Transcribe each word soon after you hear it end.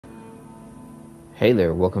Hey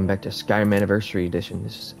there, welcome back to Skyrim Anniversary Edition.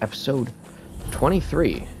 This is episode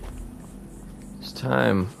 23. This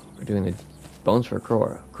time we're doing the Bones for a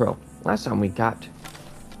Crow. Last time we got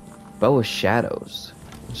Bow of Shadows.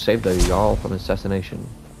 Saved the Jarl from assassination.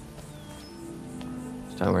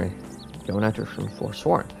 This time we're going after some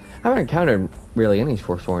Forsworn. I haven't encountered really any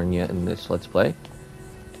Forsworn yet in this Let's Play.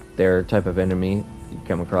 They're a type of enemy you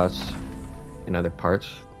come across in other parts,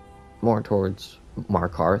 more towards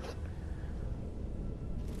Markarth.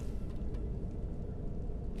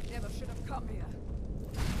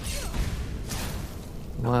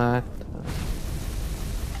 What?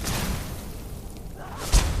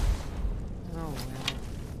 Oh well.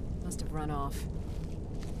 Must have run off.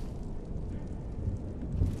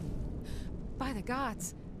 By the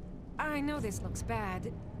gods! I know this looks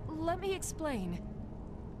bad. Let me explain.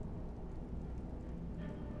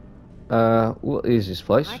 What is this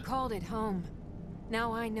place? I called it home.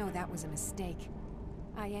 Now I know that was a mistake.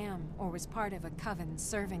 I am, or was part of a coven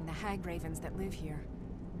serving the hag ravens that live here.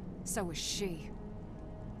 So was she.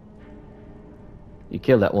 You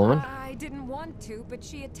killed that woman? I didn't want to, but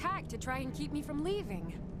she attacked to try and keep me from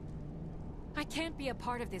leaving. I can't be a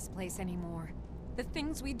part of this place anymore. The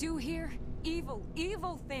things we do here, evil,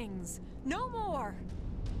 evil things. No more!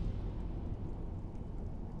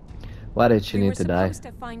 Why did she need to die? We were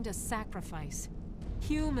supposed to find a sacrifice.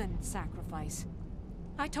 Human sacrifice.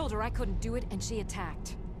 I told her I couldn't do it, and she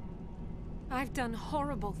attacked. I've done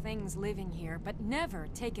horrible things living here, but never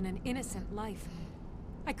taken an innocent life.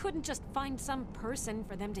 I couldn't just find some person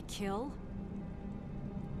for them to kill.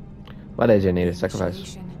 Why did you need a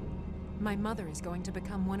sacrifice? My mother is going to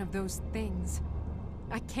become one of those things.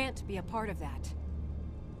 I can't be a part of that.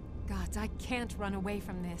 Gods, I can't run away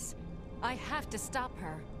from this. I have to stop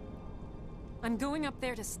her. I'm going up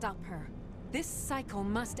there to stop her. This cycle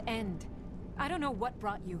must end. I don't know what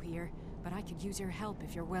brought you here, but I could use your help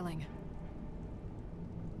if you're willing.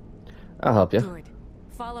 I'll help you. Good.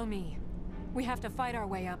 Follow me. We have to fight our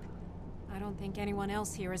way up. I don't think anyone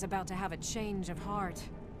else here is about to have a change of heart.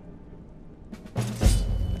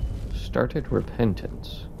 Started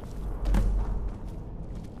repentance.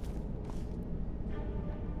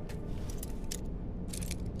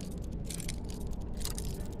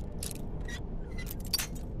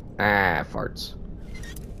 Ah, farts.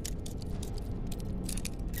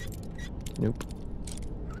 Nope.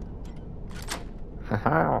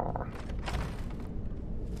 Haha.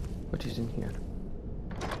 What is in here?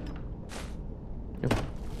 Nope.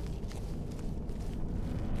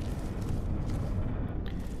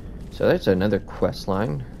 So that's another quest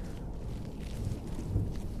line.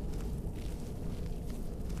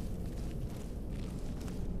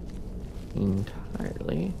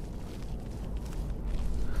 Entirely.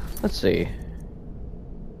 Let's see.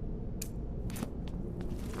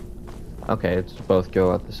 Okay, it's both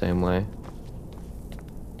go out the same way.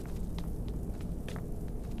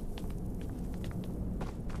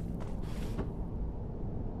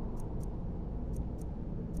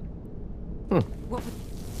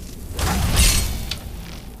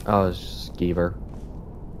 Oh, it's Skeever.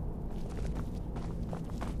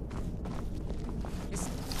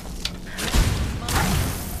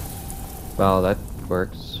 Well, that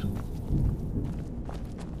works.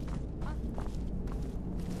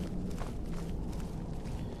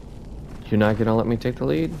 You're not gonna let me take the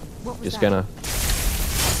lead? Just gonna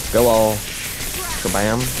go all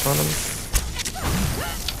kabam on him?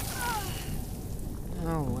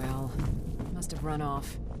 Oh well. Must have run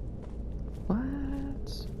off. What?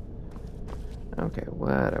 Okay,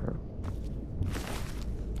 whatever.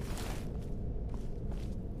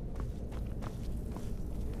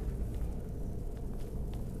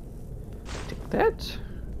 Take that.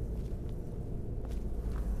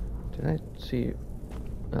 Did I see you?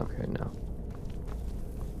 Okay, no.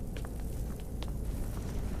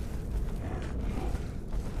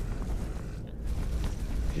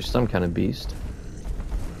 You're some kind of beast.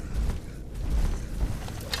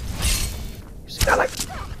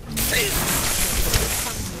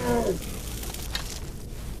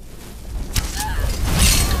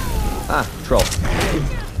 Ah, troll.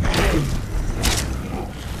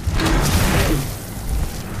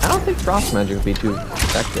 I don't think frost magic would be too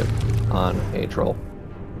effective on a troll.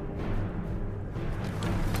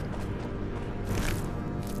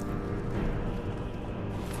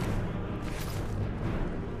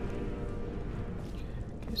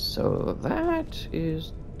 Okay, so that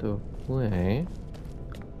is the way.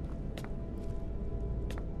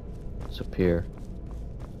 It's up here.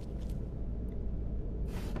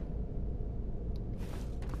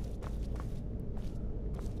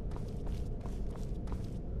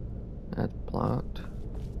 That's blocked.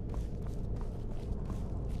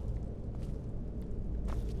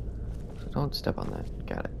 don't step on that.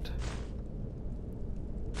 Got it.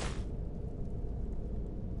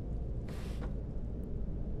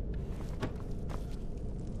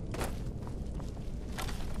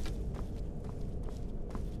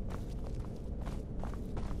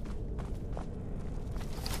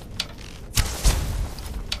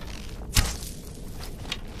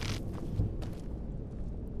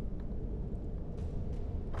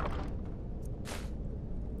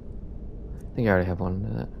 I think I already have one into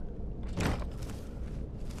that.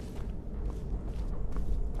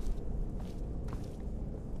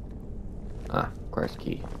 Ah, requires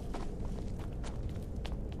key.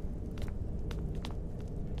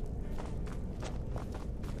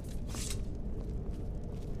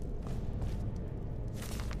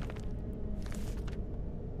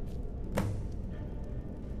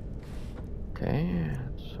 Okay,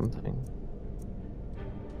 something.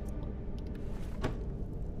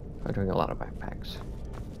 I'm doing a lot of backpacks.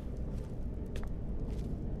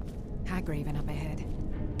 High Graven up ahead.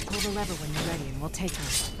 Pull the lever when you're ready and we'll take her.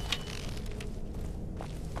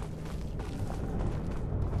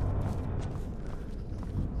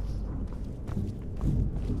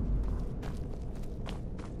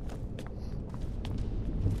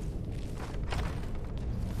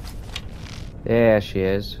 There she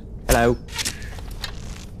is. Hello.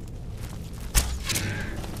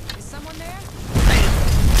 Is someone there?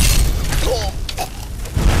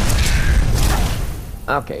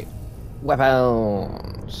 Okay.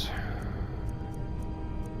 Weapons.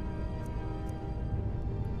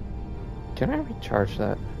 Can I recharge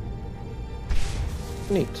that?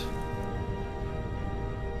 Neat.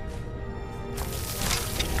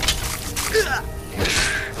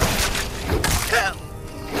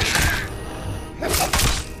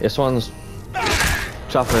 This one's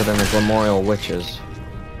tougher than the Glamorial Witches.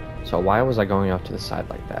 So why was I going off to the side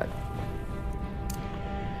like that?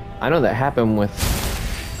 I know that happened with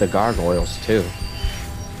the gargoyles too.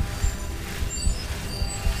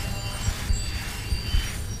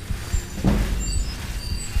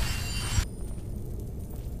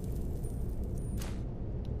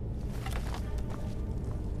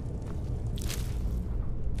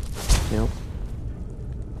 Yep.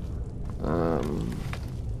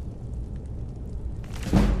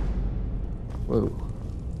 Whoa.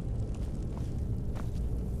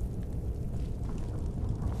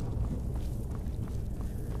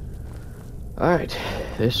 Alright,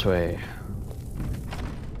 this way.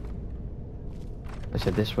 I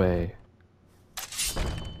said this way.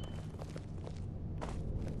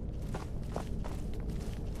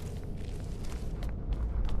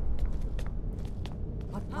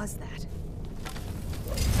 What was that?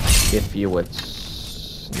 If you would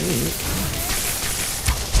sneak.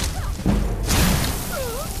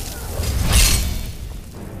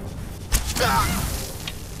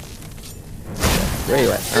 Where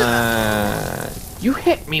you at? You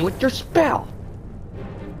hit me with your spell.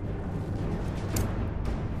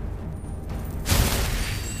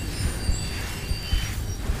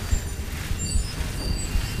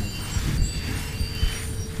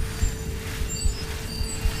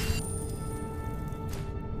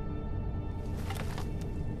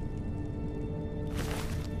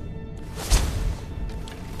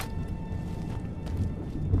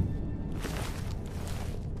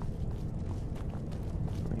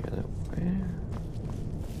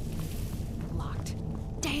 Locked.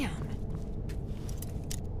 Damn!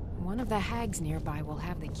 One of the hags nearby will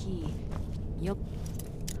have the key. You'll...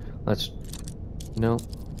 Let's... No.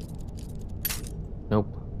 Nope.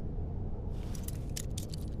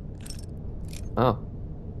 Oh.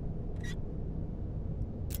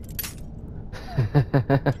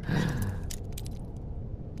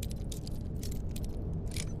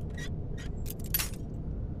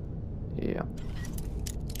 Yeah.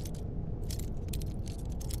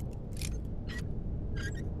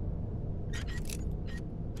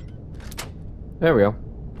 There we go.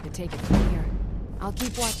 You take it from here. I'll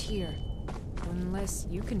keep watch here. Unless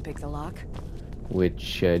you can pick the lock.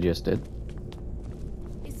 Which I just did.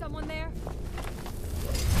 Is someone there?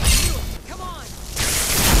 Come on!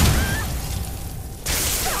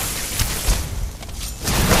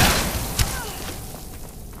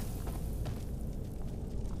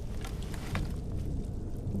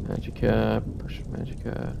 Magica, push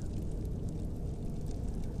Magica.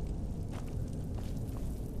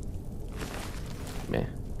 Meh.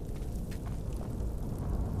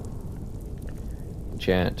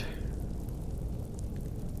 Enchant.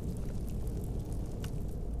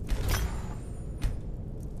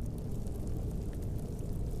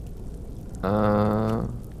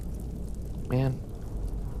 Man.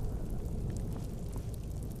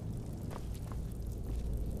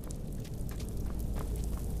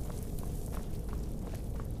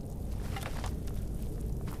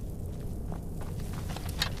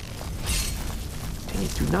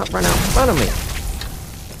 not run out in front of me.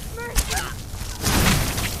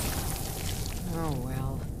 Oh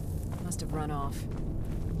well. Must have run off.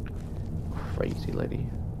 Crazy lady.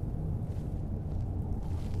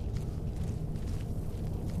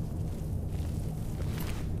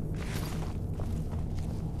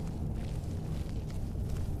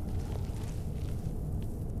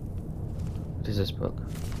 What is this book?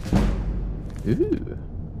 Ooh.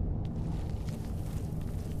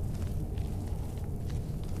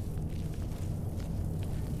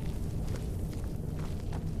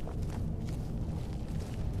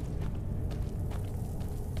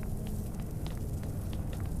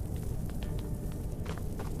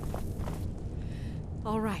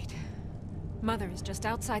 All right. Mother is just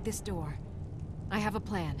outside this door. I have a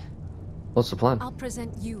plan. What's the plan? I'll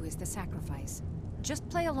present you as the sacrifice. Just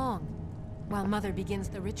play along. While Mother begins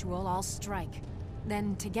the ritual, I'll strike.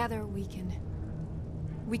 Then together we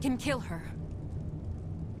can kill her.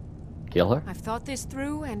 Kill her? I've thought this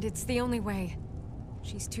through, and it's the only way.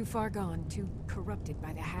 She's too far gone, too corrupted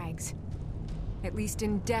by the hags. At least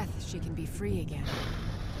in death, she can be free again.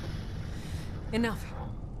 Enough.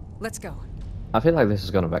 Let's go. I feel like this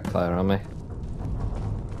is gonna backfire on me.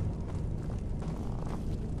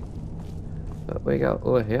 But we go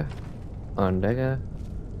over here. On Dagger.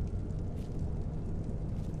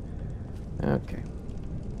 Okay.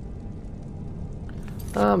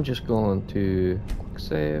 I'm just going to quick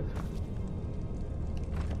save.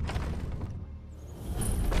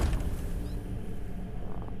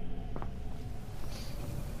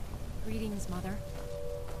 Greetings, Mother.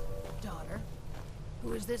 Daughter,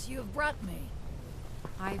 who is this you have brought me?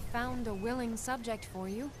 I've found a willing subject for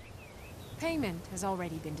you. Payment has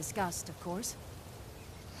already been discussed, of course.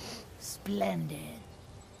 Splendid.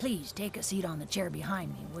 Please take a seat on the chair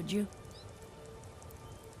behind me, would you?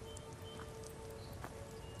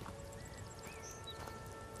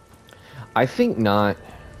 I think not.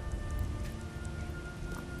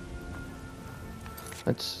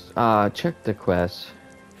 Let's check the quest.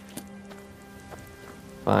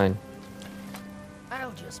 Fine.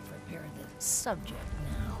 I'll just prepare the subject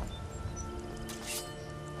now.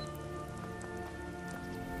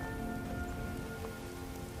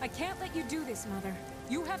 I can't let you do this, Mother.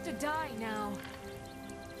 You have to die now.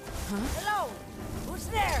 Huh? Hello! Who's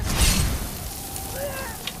there?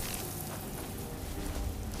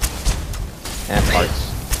 And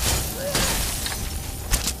parts.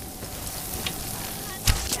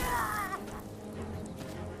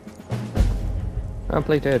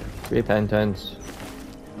 Completed. Repentance.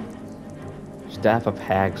 Staff of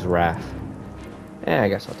Hag's Wrath. I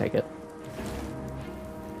guess I'll take it.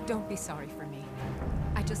 Don't be sorry for me.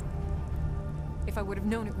 If I would have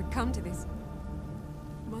known it would come to this...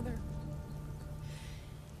 Mother...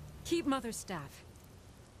 Keep Mother's staff.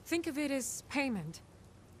 Think of it as payment.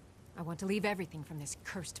 I want to leave everything from this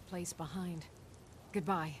cursed place behind.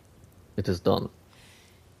 Goodbye. It is done.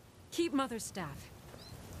 Keep Mother's staff.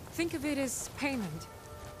 Think of it as payment.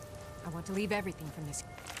 I want to leave everything from this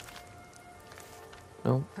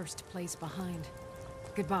cursed place behind.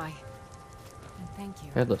 Goodbye. And thank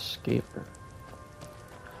you. Headless Scaper.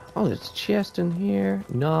 Oh, there's a chest in here.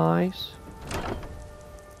 Nice.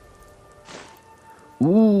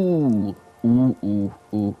 Ooh. Ooh, ooh,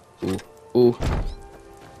 ooh, ooh, ooh.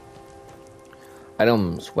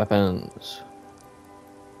 Items, weapons.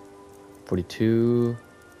 42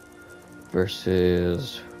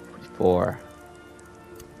 versus 44.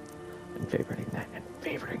 I'm favoriting that and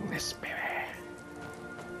favoring this, baby.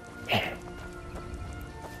 Yeah.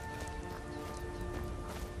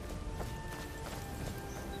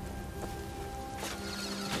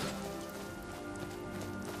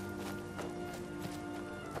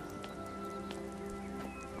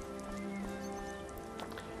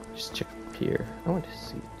 Just check up here. I want to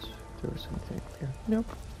see if there was anything up here. Nope.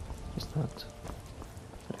 Just not.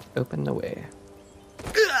 Open the way.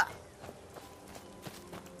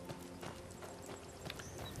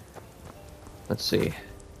 Let's see.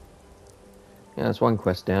 Yeah, that's one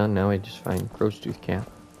quest down. Now I just find Crow's Tooth Camp.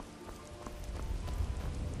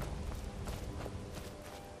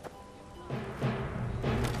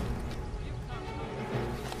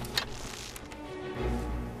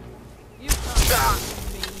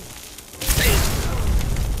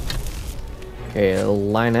 Okay,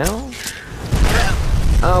 line out.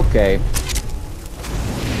 Okay.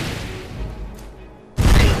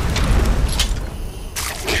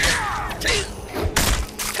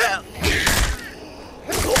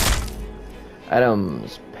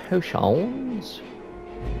 Items, potions.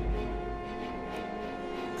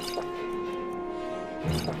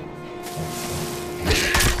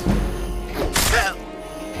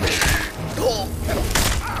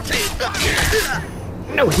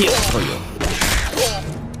 No heal for you.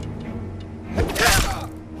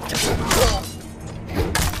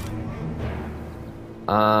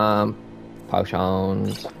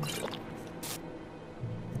 Potions.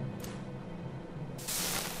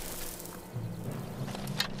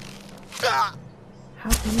 How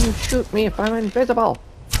can you shoot me if I'm invisible?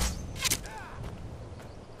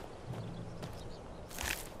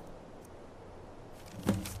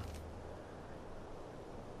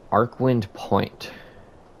 Arcwind Point.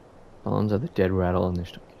 Bones of the dead rattle in their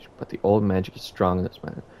stories, but the old magic is strong in this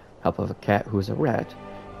matter. Help of a cat who is a rat,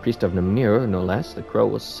 priest of Namir, no less, the crow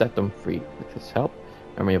will set them free. With his help,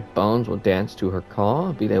 an army of bones will dance to her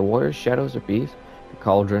call, be they warriors, shadows, or beasts. The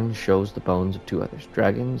cauldron shows the bones of two others,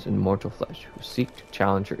 dragons in mortal flesh, who seek to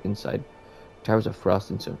challenge her inside towers of frost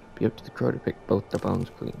and stone. Be up to the crow to pick both the bones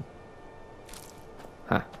clean.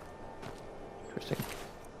 Huh. Interesting.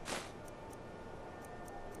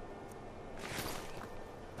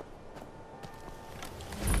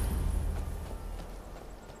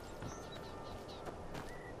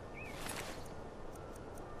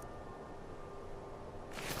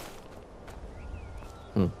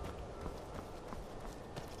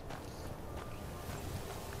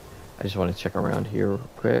 I just want to check around here real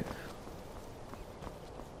quick.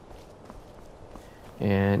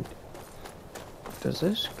 And does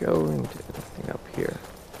this go into anything up here?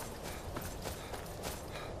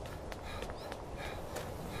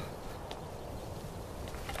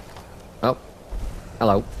 Oh,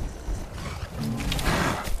 hello.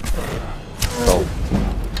 Oh.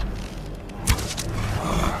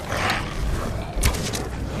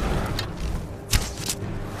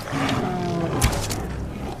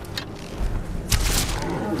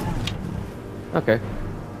 Okay,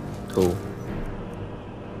 cool.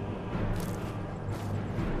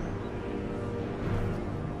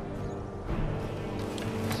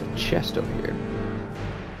 There's a chest over here.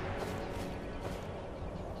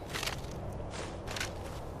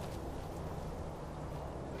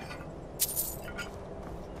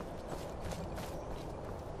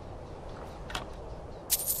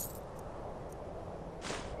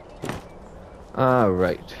 All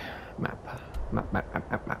right, map.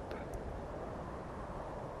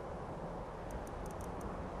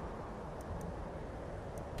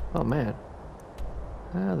 Oh man.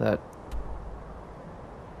 That.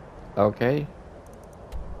 Okay.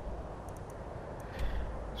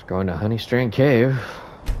 Let's go into Honeystrand Cave.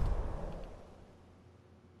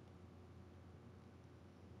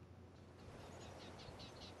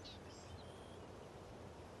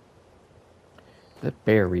 That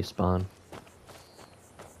bear respawn.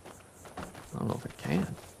 I don't know if it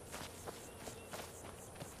can.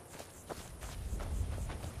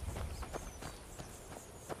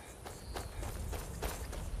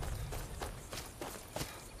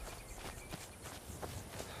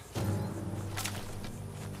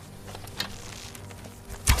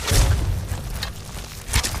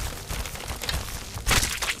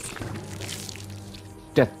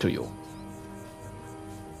 Death to you.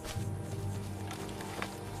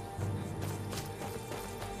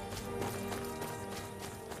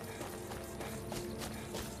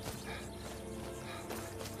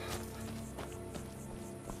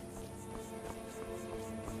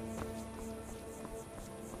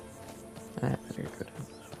 Very good.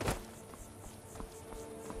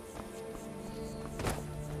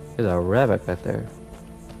 There's a rabbit back there.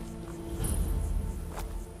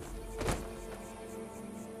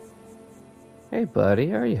 Hey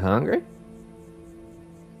buddy, are you hungry?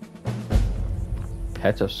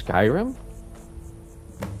 Pets of Skyrim?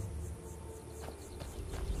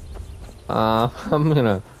 I'm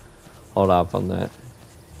gonna hold off on that.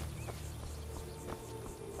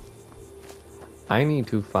 I need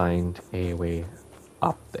to find a way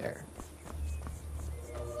up there.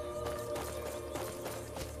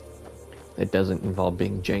 It doesn't involve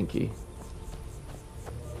being janky.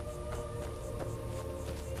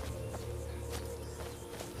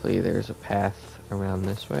 Hopefully there's a path around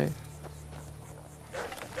this way.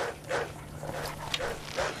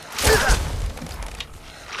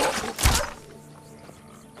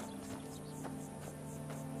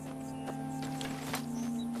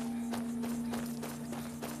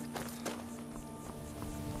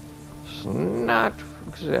 It's not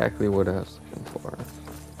exactly what I was looking for.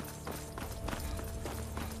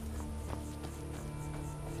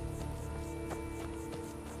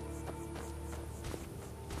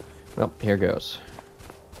 Well, here goes.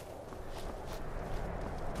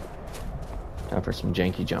 Time for some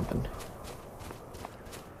janky jumping.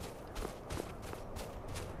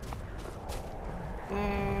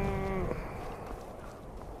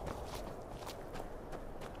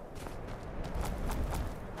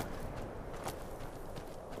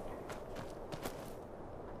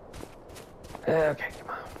 Okay, come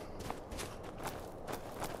on.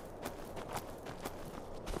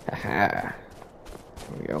 Haha.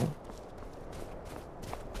 There we go.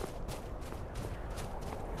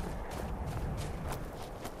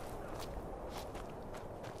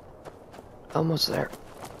 Almost there.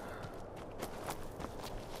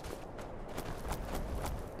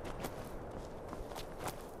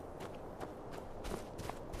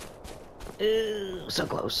 Ooh, so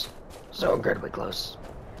close. So incredibly close.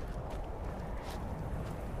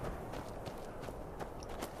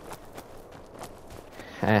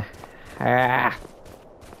 Ha ha.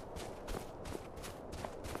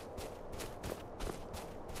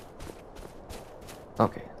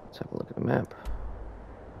 Okay, let's have a look at the map.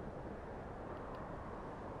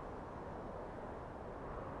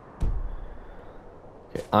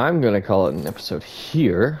 Okay, I'm gonna call it an episode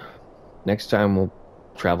here. Next time we'll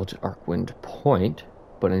travel to Arcwind Point.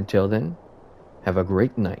 But until then, have a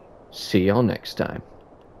great night. See y'all next time.